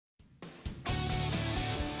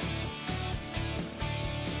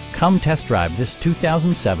Come test drive this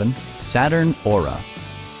 2007 Saturn Aura.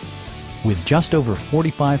 With just over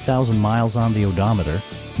 45,000 miles on the odometer,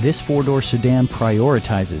 this four-door sedan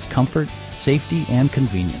prioritizes comfort, safety, and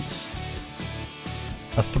convenience.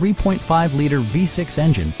 A 3.5-liter V6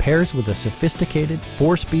 engine pairs with a sophisticated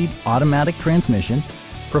 4-speed automatic transmission,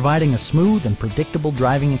 providing a smooth and predictable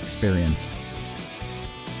driving experience.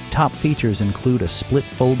 Top features include a split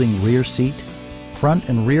folding rear seat, front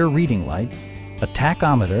and rear reading lights, a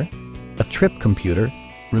tachometer, a trip computer,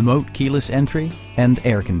 remote keyless entry, and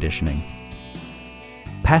air conditioning.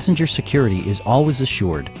 Passenger security is always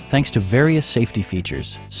assured thanks to various safety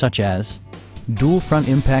features such as dual front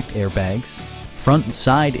impact airbags, front and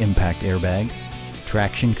side impact airbags,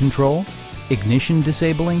 traction control, ignition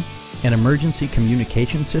disabling, an emergency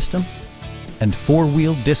communication system, and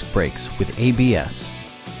four-wheel disc brakes with ABS.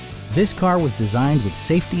 This car was designed with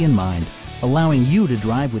safety in mind, allowing you to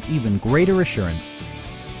drive with even greater assurance.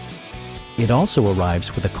 It also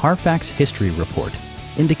arrives with a Carfax history report,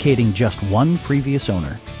 indicating just one previous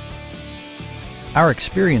owner. Our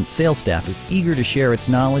experienced sales staff is eager to share its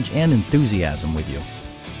knowledge and enthusiasm with you.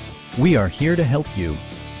 We are here to help you.